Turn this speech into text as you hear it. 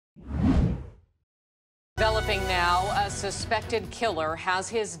Developing now, a suspected killer has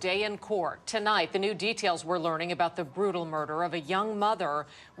his day in court. Tonight, the new details we're learning about the brutal murder of a young mother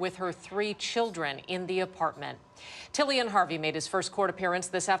with her 3 children in the apartment. Tillian Harvey made his first court appearance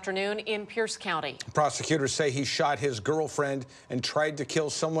this afternoon in Pierce County. Prosecutors say he shot his girlfriend and tried to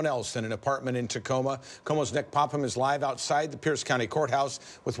kill someone else in an apartment in Tacoma. KOMO's Nick Popham is live outside the Pierce County Courthouse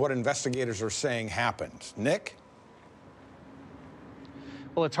with what investigators are saying happened. Nick?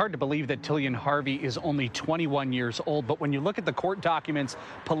 Well, it's hard to believe that Tillian Harvey is only 21 years old, but when you look at the court documents,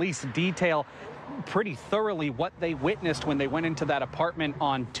 police detail pretty thoroughly what they witnessed when they went into that apartment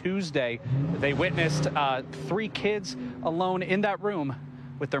on Tuesday. They witnessed 3 kids alone in that room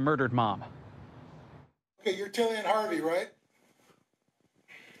with their murdered mom. Okay, you're Tillian Harvey, right?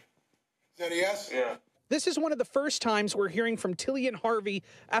 Is that a yes? Yeah. This is one of the first times we're hearing from Tillian Harvey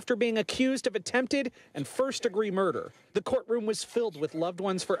after being accused of attempted and first-degree murder. The courtroom was filled with loved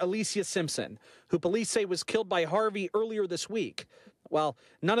ones for Alicia Simpson, who police say was killed by Harvey earlier this week. While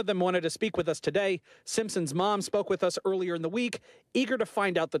none of them wanted to speak with us today, Simpson's mom spoke with us earlier in the week, eager to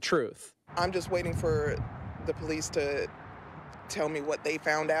find out the truth. I'm just waiting for the police to tell me what they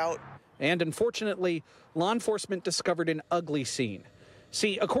found out. And unfortunately, law enforcement discovered an ugly scene.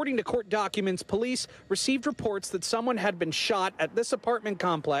 See, according to court documents, police received reports that someone had been shot at this apartment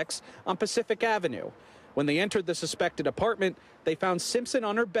complex on Pacific Avenue. When they entered the suspected apartment, they found Simpson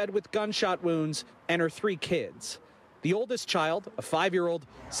on her bed with gunshot wounds and her 3 kids. The oldest child, a 5-year-old,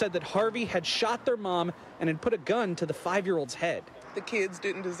 said that Harvey had shot their mom and had put a gun to the 5-year-old's head. The kids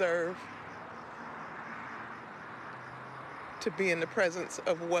didn't deserve to be in the presence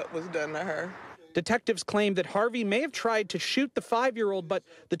of what was done to her. Detectives claim that Harvey may have tried to shoot the 5-year-old, but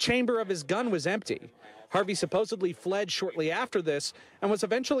the chamber of his gun was empty. Harvey supposedly fled shortly after this and was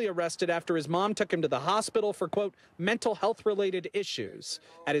eventually arrested after his mom took him to the hospital for, quote, mental health-related issues.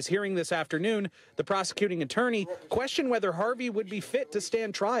 At his hearing this afternoon, the prosecuting attorney questioned whether Harvey would be fit to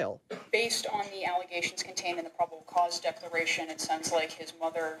stand trial. Based on the allegations contained in the probable cause declaration, it sounds like his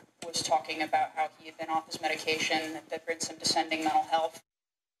mother was talking about how he had been off his medication that brings some descending mental health.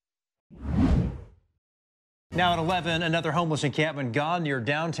 Now at 11, another homeless encampment gone near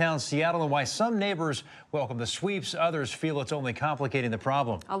downtown Seattle, and why some neighbors welcome the sweeps, others feel it's only complicating the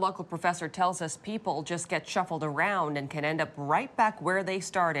problem. A local professor tells us people just get shuffled around and can end up right back where they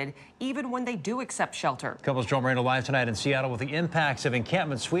started, even when they do accept shelter. KOMO's Joel Moreno live tonight in Seattle with the impacts of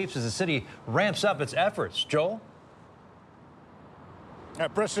encampment sweeps as the city ramps up its efforts. Joel?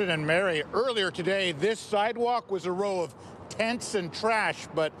 Preston and Mary, earlier today, this sidewalk was a row of tents and trash,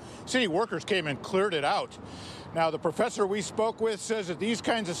 but city workers came and cleared it out. Now, the professor we spoke with says that these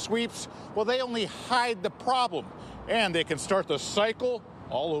kinds of sweeps, well, they only hide the problem, and they can start the cycle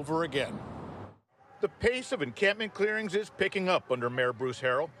all over again. The pace of encampment clearings is picking up under Mayor Bruce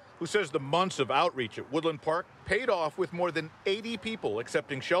Harrell, who says the months of outreach at Woodland Park paid off with more than 80 people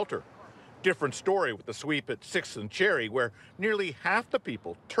accepting shelter. Different story with the sweep at 6th and Cherry, where nearly half the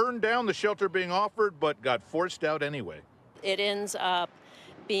people turned down the shelter being offered but got forced out anyway. It ends up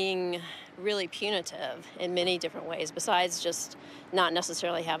being really punitive in many different ways, besides just not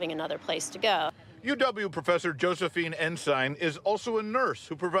necessarily having another place to go. UW professor Josephine Ensign is also a nurse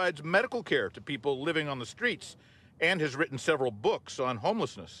who provides medical care to people living on the streets and has written several books on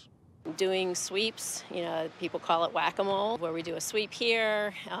homelessness. Doing sweeps, you know, people call it whack-a-mole, where we do a sweep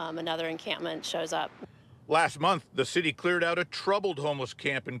here, another encampment shows up. Last month, the city cleared out a troubled homeless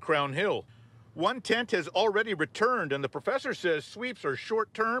camp in Crown Hill. One tent has already returned, and the professor says sweeps are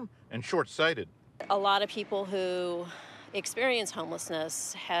short-term and short-sighted. A lot of people who experience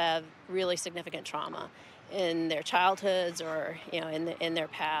homelessness have really significant trauma in their childhoods or, you know, in their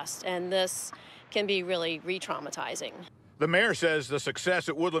past, and this can be really re-traumatizing. The mayor says the success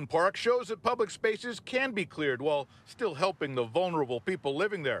at Woodland Park shows that public spaces can be cleared while still helping the vulnerable people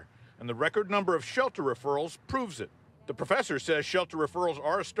living there, and the record number of shelter referrals proves it. The professor says shelter referrals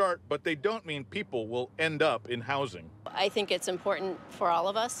are a start, but they don't mean people will end up in housing. I think it's important for all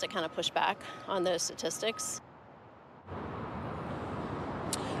of us to kind of push back on those statistics.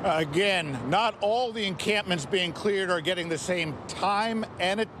 Again, not all the encampments being cleared are getting the same time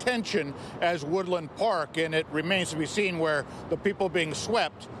and attention as Woodland Park, and it remains to be seen where the people being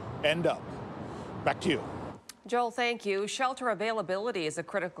swept end up. Back to you. Joel, thank you. Shelter availability is a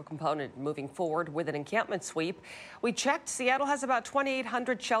critical component moving forward with an encampment sweep. We checked. Seattle has about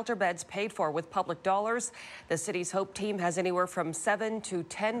 2,800 shelter beds paid for with public dollars. The city's HOPE team has anywhere from 7 to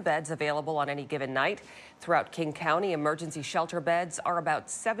 10 beds available on any given night. Throughout King County, emergency shelter beds are about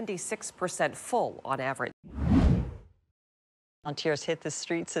 76% full on average. Volunteers hit the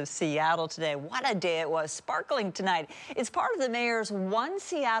streets of Seattle today. What a day it was, sparkling tonight. It's part of the mayor's One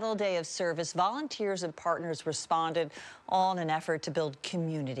Seattle Day of Service. Volunteers and partners responded all in an effort to build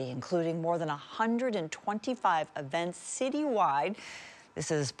community, including more than 125 events citywide.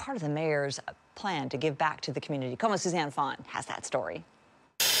 This is part of the mayor's plan to give back to the community. KOMO's Suzanne Fon has that story.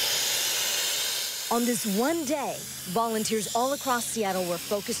 On this one day, volunteers all across Seattle were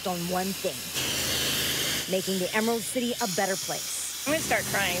focused on one thing: making the Emerald City a better place. I'm gonna start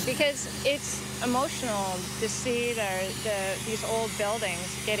crying because it's emotional to see these old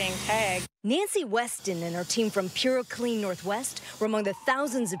buildings getting tagged. Nancy Weston and her team from Pure Clean Northwest were among the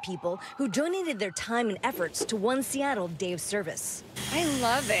thousands of people who donated their time and efforts to One Seattle Day of Service. I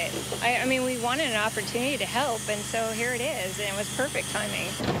love it. I mean, we wanted an opportunity to help, and so here it is, and it was perfect timing.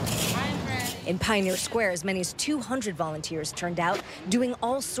 In Pioneer Square, as many as 200 volunteers turned out, doing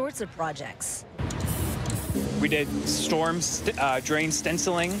all sorts of projects. We did drain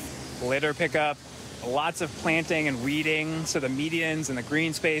stenciling, litter pickup, lots of planting and weeding, so the medians and the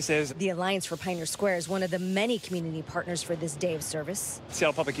green spaces. The Alliance for Pioneer Square is one of the many community partners for this day of service.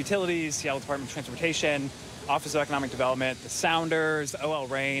 Seattle Public Utilities, Seattle Department of Transportation, Office of Economic Development, the Sounders, OL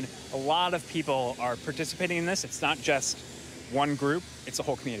Rain. A lot of people are participating in this. It's not just one group, it's a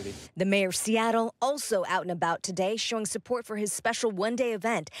whole community. The mayor of Seattle also out and about today, showing support for his special one-day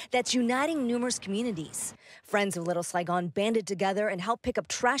event that's uniting numerous communities. Friends of Little Saigon banded together and helped pick up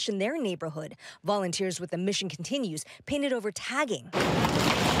trash in their neighborhood. Volunteers with the Mission Continues painted over tagging.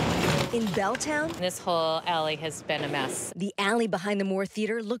 In Belltown, this whole alley has been a mess. The alley behind the Moore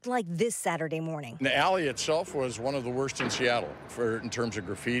Theater looked like this Saturday morning. The alley itself was one of the worst in Seattle in terms of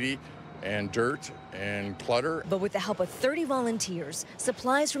graffiti and dirt and clutter. But with the help of 30 volunteers,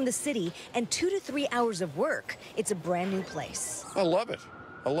 supplies from the city, and 2 to 3 hours of work, it's a brand new place. I love it.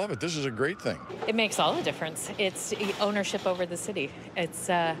 I love it. This is a great thing. It makes all the difference. It's ownership over the city. It's,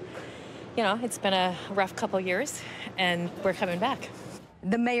 you know, it's been a rough couple years, and we're coming back.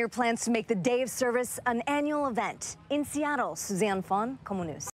 The mayor plans to make the Day of Service an annual event. In Seattle, Suzanne Fon, KOMO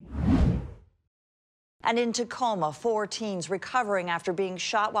News. And in Tacoma, 4 teens recovering after being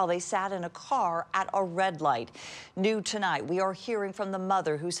shot while they sat in a car at a red light. New tonight, we are hearing from the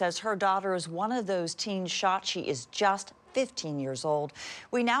mother who says her daughter is one of those teens shot. She is just 15 years old.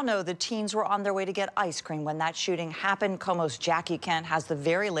 We now know the teens were on their way to get ice cream when that shooting happened. KOMO's Jackie Kent has the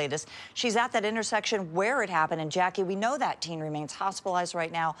very latest. She's at that intersection where it happened. And Jackie, we know that teen remains hospitalized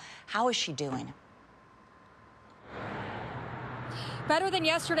right now. How is she doing? Better than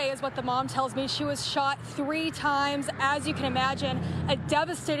yesterday is what the mom tells me. She was shot 3 times. As you can imagine, a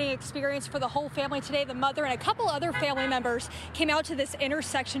devastating experience for the whole family today. The mother and a couple other family members came out to this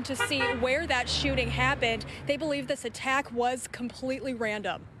intersection to see where that shooting happened. They believe this attack was completely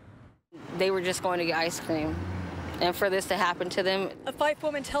random. They were just going to get ice cream, and for this to happen to them. A Fife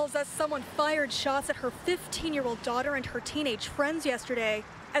woman tells us someone fired shots at her 15-year-old daughter and her teenage friends yesterday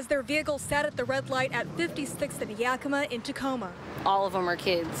as their vehicle sat at the red light at 56th and Yakima in Tacoma. All of them are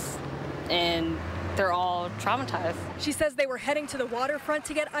kids, and they're all traumatized. She says they were heading to the waterfront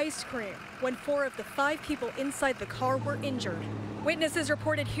to get ice cream when 4 of the 5 people inside the car were injured. Witnesses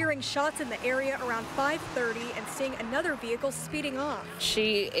reported hearing shots in the area around 5:30 and seeing another vehicle speeding off.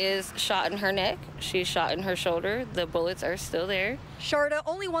 She is shot in her neck. She's shot in her shoulder. The bullets are still there. Sharda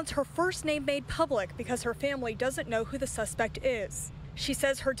only wants her first name made public because her family doesn't know who the suspect is. She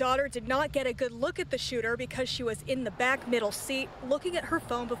says her daughter did not get a good look at the shooter because she was in the back middle seat looking at her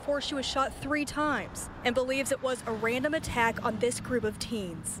phone before she was shot 3 times and believes it was a random attack on this group of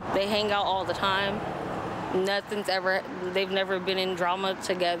teens. They hang out all the time. They've never been in drama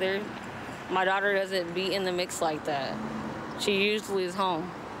together. My daughter doesn't be in the mix like that. She usually is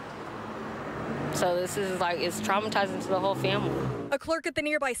home. So this is like, it's traumatizing to the whole family. A clerk at the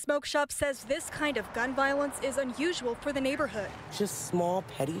nearby smoke shop says this kind of gun violence is unusual for the neighborhood. Just small,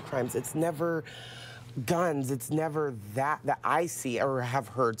 petty crimes. It's never guns. It's never that I see or have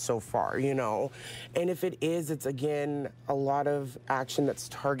heard so far, you know. And if it is, it's, again, a lot of action that's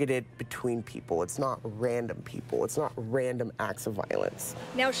targeted between people. It's not random people. It's not random acts of violence.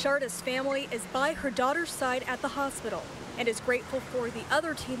 Now Sharda's family is by her daughter's side at the hospital and is grateful for the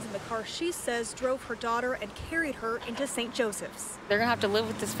other teens in the car she says drove her daughter and carried her into St. Joseph's. They're gonna have to live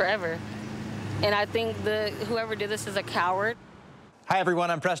with this forever. And I think whoever did this is a coward. Hi, everyone.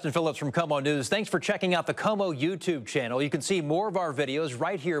 I'm Preston Phillips from KOMO News. Thanks for checking out the KOMO YouTube channel. You can see more of our videos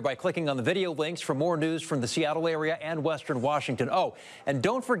right here by clicking on the video links for more news from the Seattle area and Western Washington. Oh, and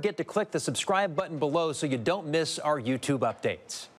don't forget to click the subscribe button below so you don't miss our YouTube updates.